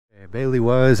Bailey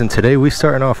was, and today we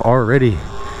starting off already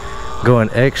going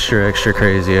extra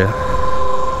crazy.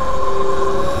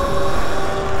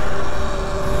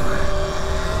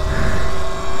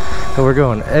 So we're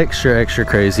going extra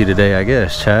crazy today, I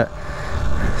guess, chat.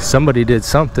 Somebody did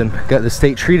something. Got the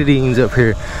state treatedines up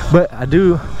here, but I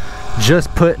do just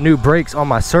put new brakes on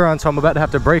my Surron, so I'm about to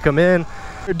have to break them in.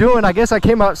 I guess I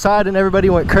came outside and everybody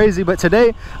went crazy, but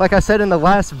today, like I said in the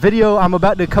last video, I'm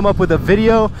about to come up with a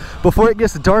video before it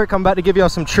gets dark. I'm about to give y'all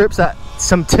some tips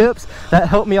that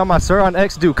help me on my Surron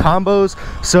X do combos.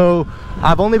 So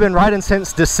I've only been riding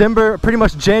since December, pretty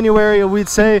much January, we'd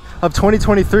say, of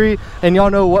 2023, and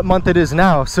y'all know what month it is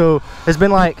now. So it's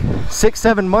been like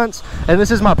 6-7 months, and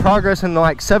this is my progress in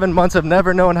like 7 months of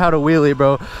never knowing how to wheelie,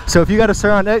 bro. So if you got a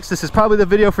Surron X, this is probably the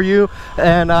video for you.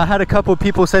 And I had a couple of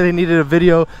people say they needed a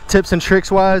video tips and tricks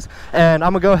wise, and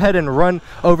I'm gonna go ahead and run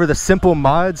over the simple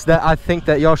mods that I think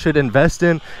that y'all should invest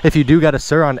in if you do got a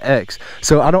Surron X.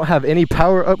 So I don't have any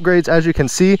power upgrades, as you can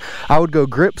see. I would go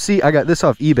grip seat. I got this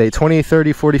off eBay, 20,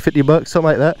 30, 40, 50 bucks, something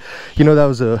like that. You know, that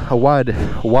was a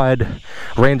wide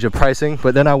range of pricing.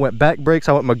 But then I went back brakes.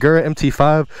 I went Magura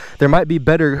MT5. There might be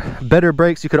better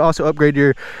brakes. You could also upgrade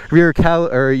your rear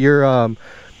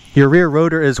your rear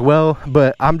rotor as well,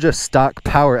 but I'm just stock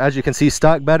power. As you can see,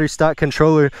 stock battery, stock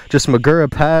controller, just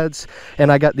Magura pads, and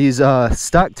I got these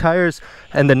stock tires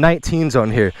and the 19s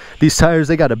on here. These tires,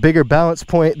 they got a bigger balance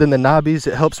point than the knobbies.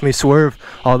 It helps me swerve,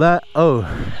 all that. Oh,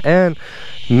 and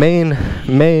main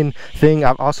thing,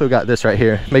 I've also got this right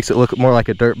here. Makes it look more like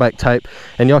a dirt bike type,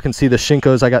 and y'all can see the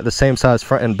Shinkos. I got the same size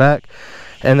front and back.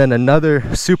 And then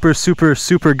another super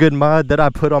good mod that I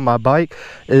put on my bike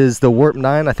is the Warp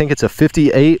 9. I think it's a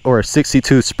 58 or a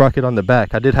 62 sprocket on the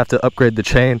back. I did have to upgrade the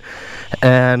chain.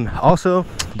 And also,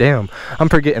 damn, I'm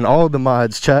forgetting all the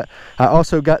mods, chat. I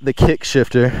also got the kick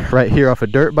shifter right here off a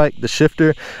dirt bike. The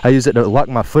shifter, I use it to lock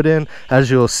my foot in, as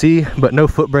you'll see, but no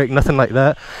foot brake, nothing like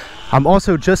that. I'm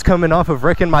also just coming off of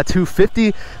wrecking my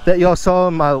 250 that y'all saw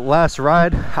in my last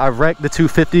ride. I wrecked the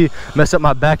 250, messed up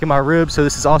my back and my ribs, so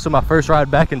this is also my first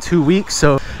ride back in 2 weeks.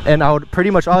 So, and I would pretty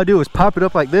much, all I do is pop it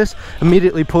up like this,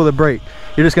 immediately pull the brake.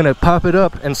 You're just gonna pop it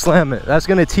up and slam it. That's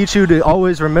gonna teach you to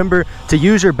always remember to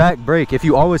use your back brake. If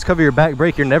you always cover your back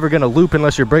brake, you're never gonna loop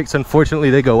unless your brakes,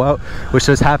 unfortunately, they go out, which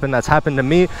has happened. That's happened to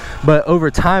me. But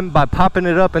over time, by popping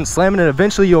it up and slamming it,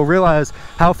 eventually you'll realize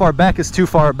how far back is too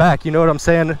far back. You know what I'm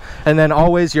saying? And then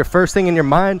always, your first thing in your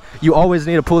mind, you always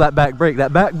need to pull that back brake.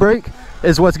 That back brake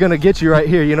is what's gonna get you right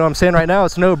here. You know what I'm saying? Right now,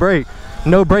 it's no brake.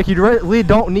 No brake. You really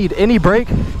don't need any brake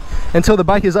until the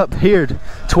bike is up here.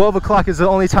 12 o'clock is the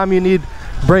only time you need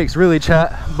brakes, really,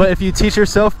 chat. But if you teach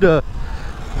yourself to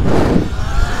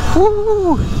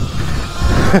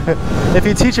if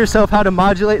you teach yourself how to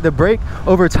modulate the brake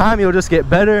over time, you'll just get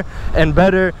better and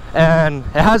better. And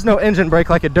it has no engine brake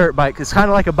like a dirt bike. It's kind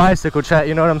of like a bicycle, chat.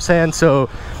 You know what I'm saying? So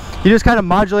you just kind of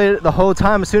modulate it the whole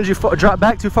time. As soon as you drop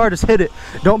back too far, just hit it.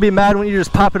 Don't be mad when you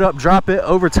just pop it up, drop it.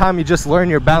 Over time, you just learn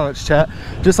your balance, chat.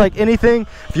 Just like anything,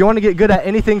 if you want to get good at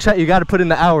anything, chat, you got to put in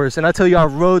the hours. And I tell you, I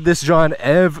rode this John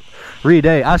every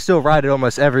day. I still ride it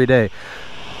almost every day.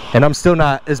 And I'm still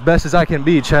not as best as I can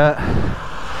be, chat.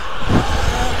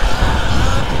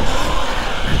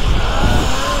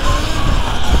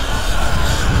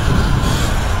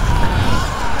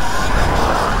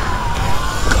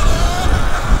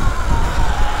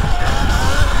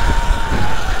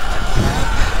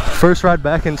 First ride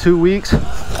back in 2 weeks.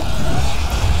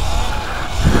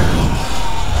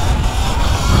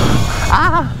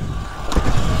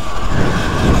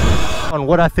 On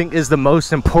what I think is the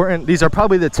most important, these are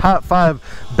probably the top 5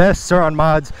 best Surron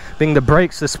mods, being the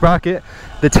brakes, the sprocket,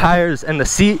 the tires, and the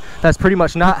seat. That's pretty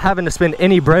much not having to spend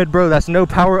any bread, bro. That's no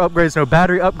power upgrades, no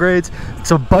battery upgrades.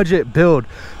 It's a budget build.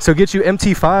 So get you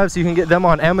MT5s. You can get them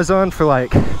on Amazon for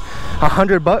like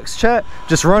 100 bucks, chat.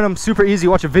 Just run them, super easy.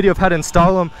 Watch a video of how to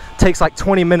install them. Takes like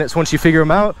 20 minutes once you figure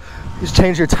them out. Just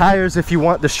change your tires if you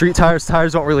want. The street tires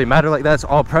don't really matter like that. It's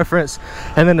all preference.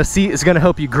 And then the seat is going to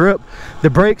help you grip. The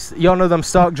brakes, y'all know them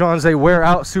stock Johns, they wear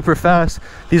out super fast.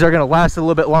 These are going to last a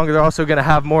little bit longer. They're also going to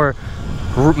have more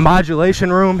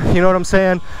modulation room, you know what I'm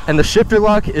saying? And the shifter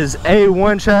lock is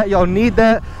A1, chat. Y'all need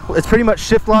that. It's pretty much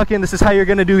shift locking. This is how you're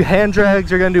going to do hand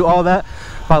drags. You're going to do all that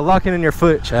by locking in your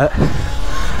foot, chat.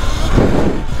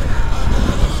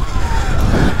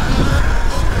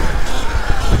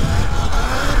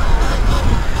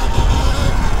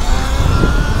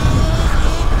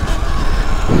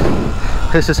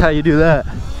 This is how you do that.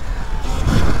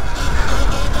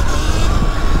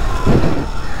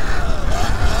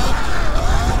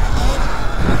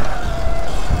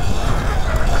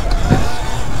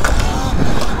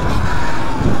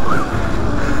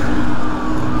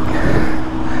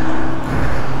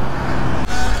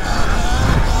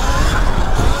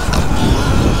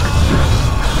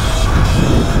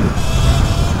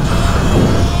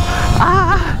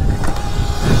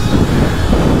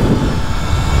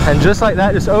 just like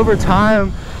that. Just over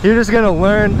time, you're just gonna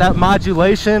learn that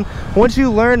modulation. Once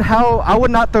you learn how, I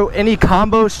would not throw any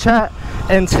combos, chat,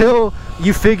 until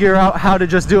you figure out how to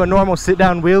just do a normal sit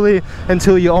down wheelie,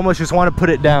 until you almost just want to put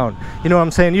it down. You know what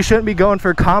I'm saying? You shouldn't be going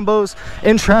for combos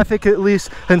in traffic, at least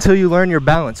until you learn your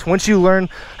balance. Once you learn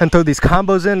and throw these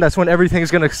combos in, that's when everything's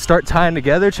gonna start tying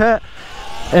together, chat.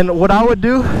 And what I would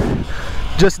do,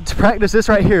 just to practice this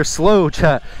right here, slow,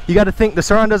 chat. You got to think the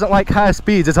Surron doesn't like high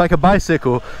speeds. It's like a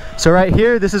bicycle. So right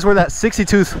here, this is where that 60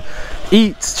 tooth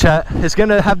eats, chat. It's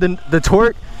gonna have the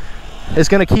torque. It's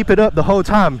gonna keep it up the whole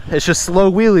time. It's just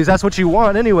slow wheelies. That's what you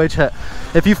want anyway, chat.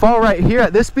 If you fall right here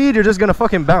at this speed, you're just gonna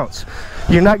fucking bounce.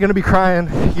 You're not gonna be crying.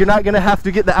 You're not gonna have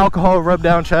to get the alcohol rubbed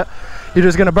down, chat. You're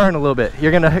just gonna burn a little bit.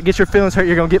 You're gonna get your feelings hurt.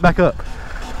 You're gonna get back up.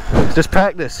 Just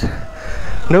practice.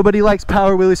 Nobody likes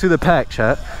power wheelies through the pack,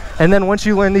 chat. And then once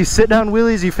you learn these sit down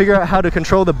wheelies, you figure out how to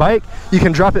control the bike. You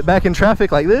can drop it back in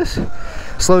traffic like this,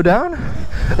 slow down,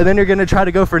 and then you're gonna try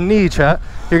to go for knee, chat.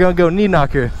 You're gonna go knee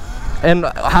knocker. And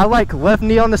I like left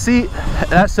knee on the seat.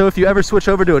 That's so if you ever switch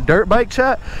over to a dirt bike,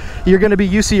 chat, you're gonna be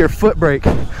used to your foot brake.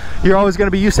 You're always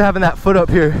gonna be used to having that foot up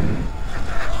here.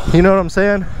 You know what I'm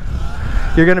saying?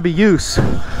 You're gonna be used.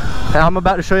 And I'm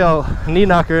about to show y'all knee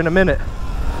knocker in a minute.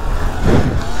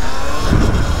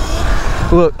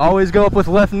 Look, always go up with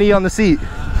left knee on the seat.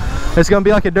 It's gonna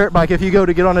be like a dirt bike if you go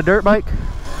to get on a dirt bike.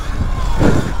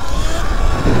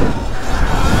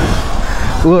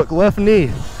 Look, left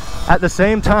knee at the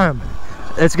same time.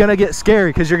 It's gonna get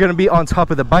scary because you're gonna be on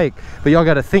top of the bike. But y'all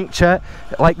gotta think, chat,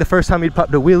 like the first time you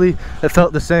popped a wheelie, it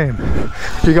felt the same.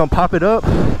 You're gonna pop it up.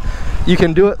 You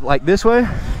can do it like this way.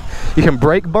 You can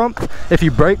brake bump. If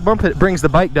you brake bump, it brings the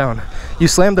bike down. You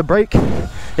slam the brake,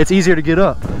 it's easier to get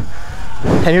up.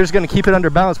 And you're just gonna keep it under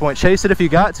balance point. Chase it if you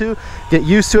got to. Get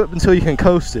used to it until you can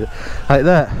coast it, like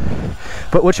that.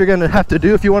 But what you're gonna have to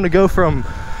do if you want to go from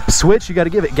switch, you got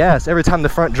to give it gas every time the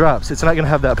front drops. It's not gonna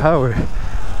have that power.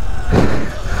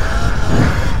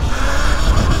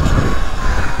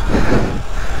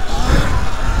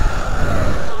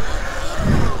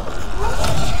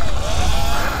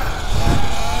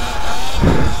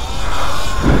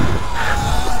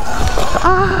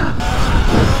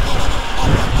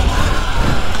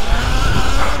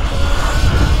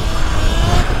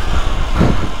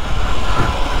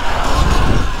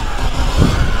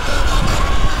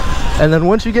 And then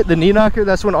once you get the knee knocker,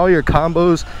 that's when all your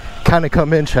combos kind of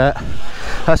come in, chat.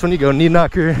 That's when you go knee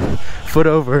knocker, foot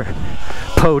over,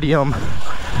 podium,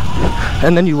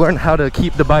 and then you learn how to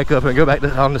keep the bike up and go back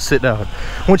on the sit down.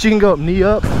 Once you can go up,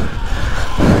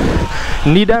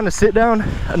 knee down to sit down,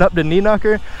 and up to knee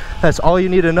knocker, that's all you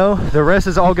need to know. The rest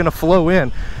is all gonna flow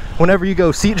in. Whenever you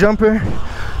go seat jumper,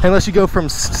 unless you go from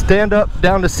stand up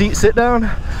down to seat sit down,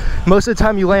 most of the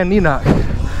time you land knee knock.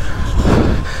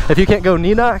 If you can't go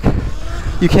knee knock,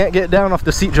 you can't get down off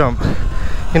the seat jump.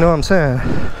 You know what I'm saying?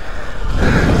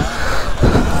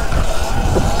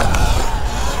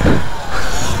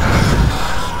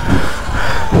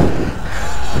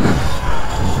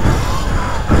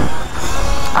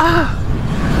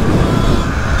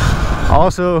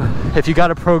 Also, if you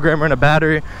got a programmer and a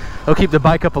battery, it'll keep the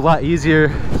bike up a lot easier.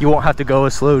 You won't have to go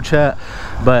as slow, chat.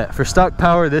 But for stock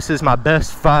power, this is my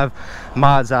best 5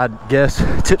 mods, I'd guess,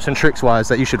 tips and tricks wise,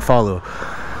 that you should follow.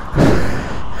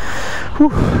 Whew.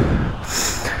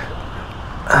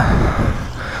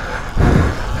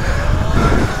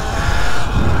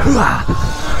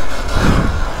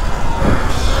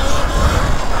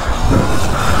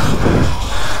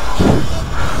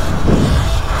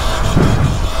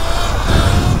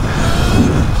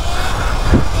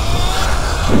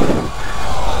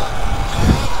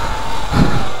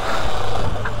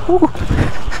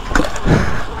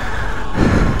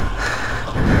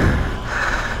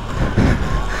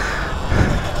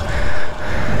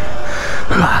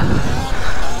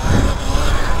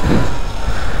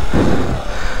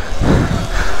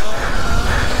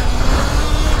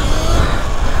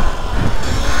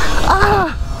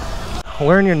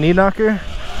 Learn your knee knocker.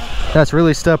 That's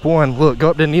really step 1. Look,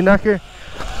 go up to knee knocker,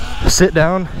 sit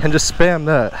down, and just spam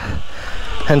that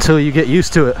until you get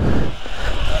used to it.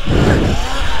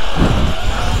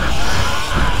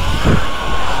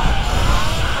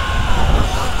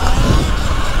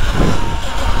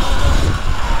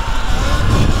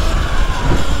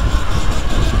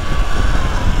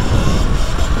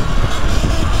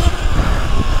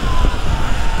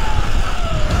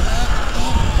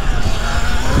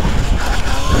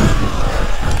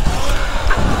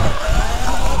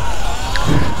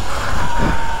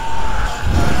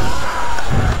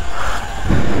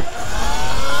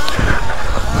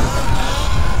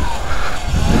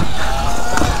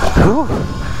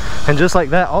 just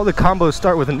like that, all the combos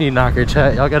start with a knee knocker,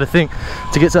 chat. Y'all gotta think,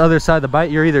 to get to the other side of the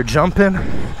bike, you're either jumping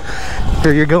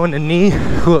or you're going to knee.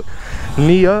 Look,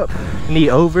 knee up, knee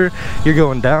over, you're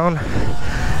going down.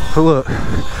 Look,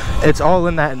 it's all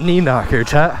in that knee knocker,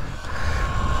 chat.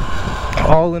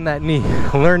 All in that knee.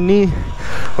 Learn knee,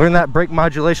 learn that brake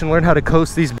modulation, learn how to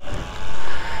coast these.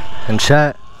 And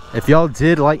chat, if y'all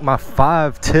did like my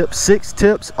 5 tips, 6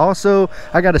 tips, also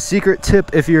I got a secret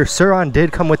tip. If your Surron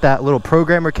did come with that little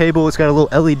programmer cable, it's got a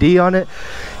little LED on it,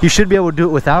 you should be able to do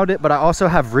it without it. But I also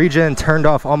have regen turned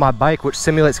off on my bike, which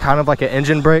simulates kind of like an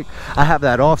engine brake. I have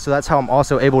that off, so that's how I'm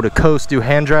also able to coast, do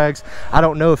hand drags. I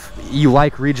don't know if you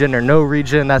like regen or no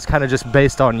regen. That's kind of just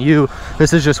based on you.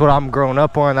 This is just what I'm growing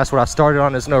up on. That's what I started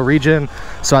on, is no regen,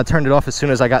 so I turned it off as soon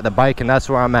as I got the bike, and that's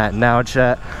where I'm at now,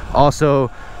 chat. Also,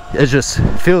 it just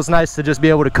feels nice to just be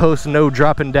able to coast, no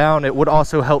dropping down. It would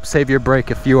also help save your brake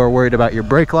if you are worried about your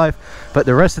brake life. But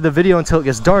the rest of the video, until it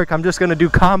gets dark, I'm just going to do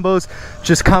combos,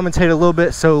 just commentate a little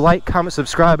bit. So like, comment,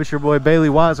 subscribe. It's your boy Bailey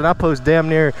Wise, and I post damn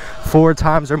near 4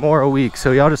 times or more a week.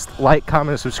 So y'all just like,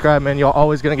 comment, and subscribe, man. Y'all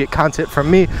always going to get content from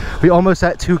me. We almost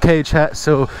at 2K, chat,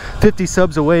 so 50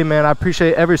 subs away, man. I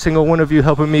appreciate every single one of you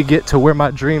helping me get to where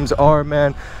my dreams are,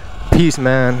 man. Peace,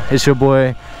 man. It's your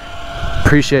boy.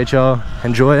 Appreciate y'all.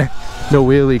 Enjoy the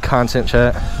wheelie content,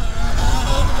 chat.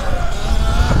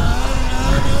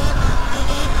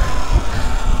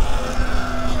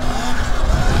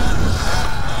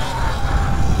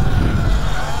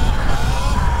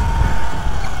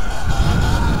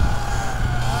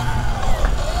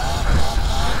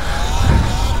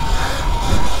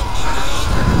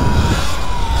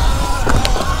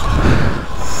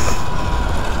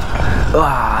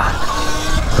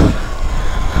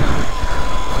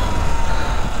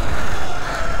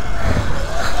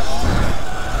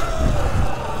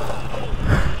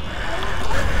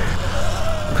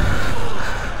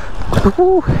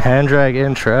 Ooh, hand drag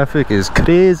in traffic is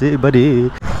crazy,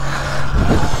 buddy.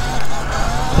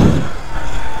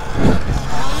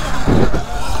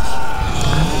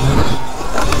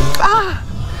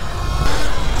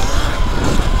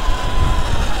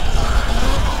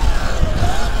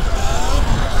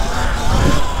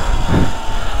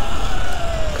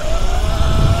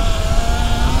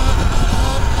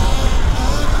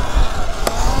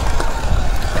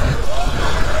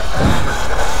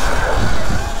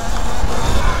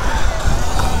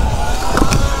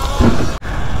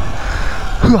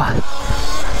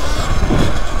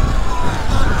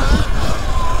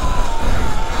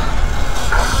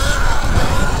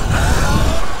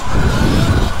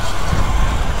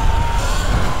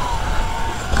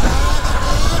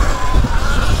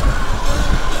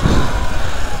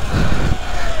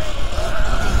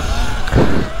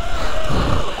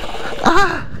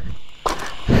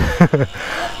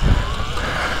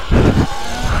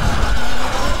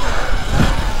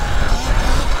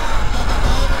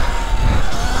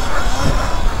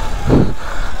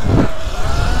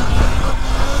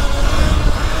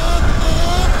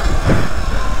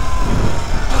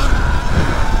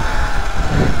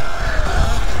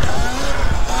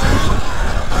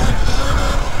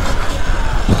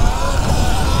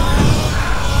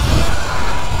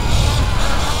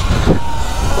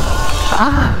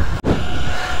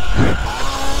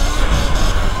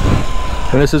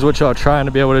 And this is what y'all trying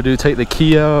to be able to do. Take the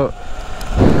key out.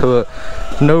 Look,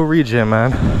 no regen,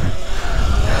 man.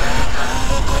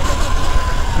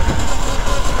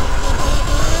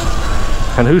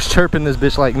 And who's chirping this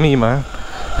bitch like me, man?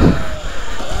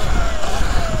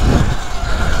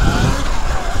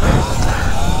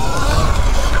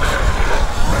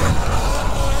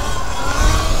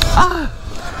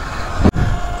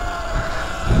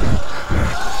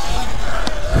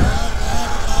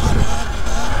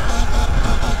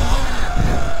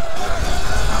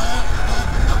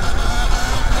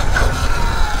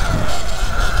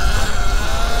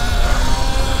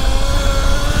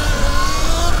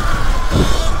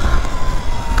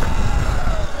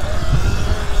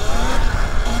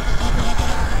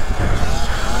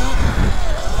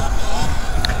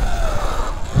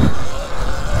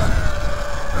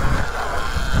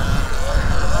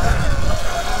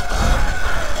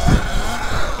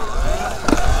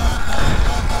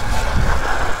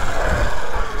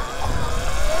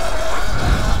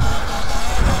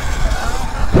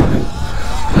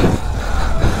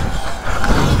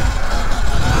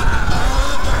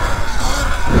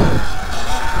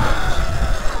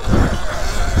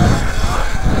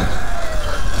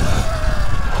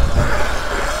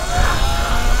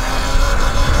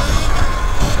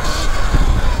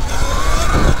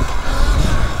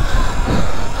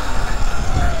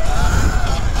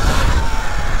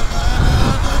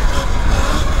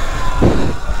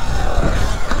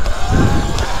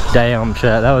 Damn,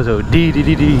 chat, that was OD.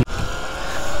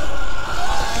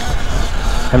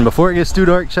 And before it gets too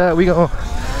dark, chat, we gonna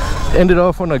end it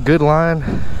off on a good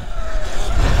line.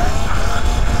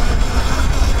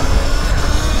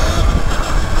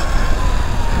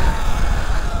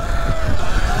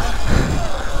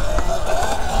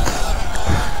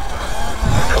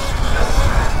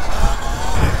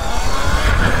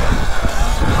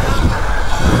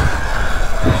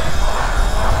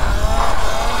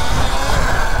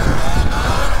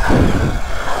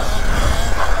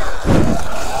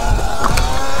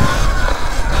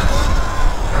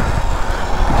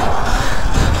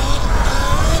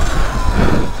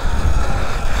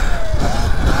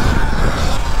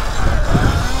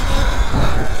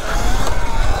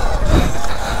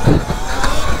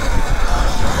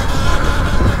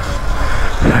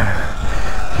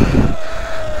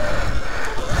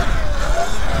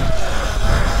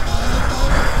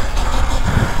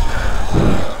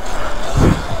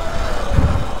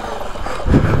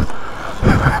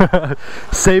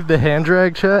 Save the hand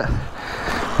drag, chat.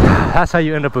 That's how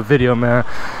you end up a video, man.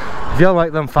 If y'all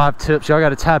like them 5 tips, y'all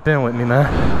gotta tap in with me,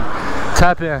 man.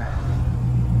 Tap in.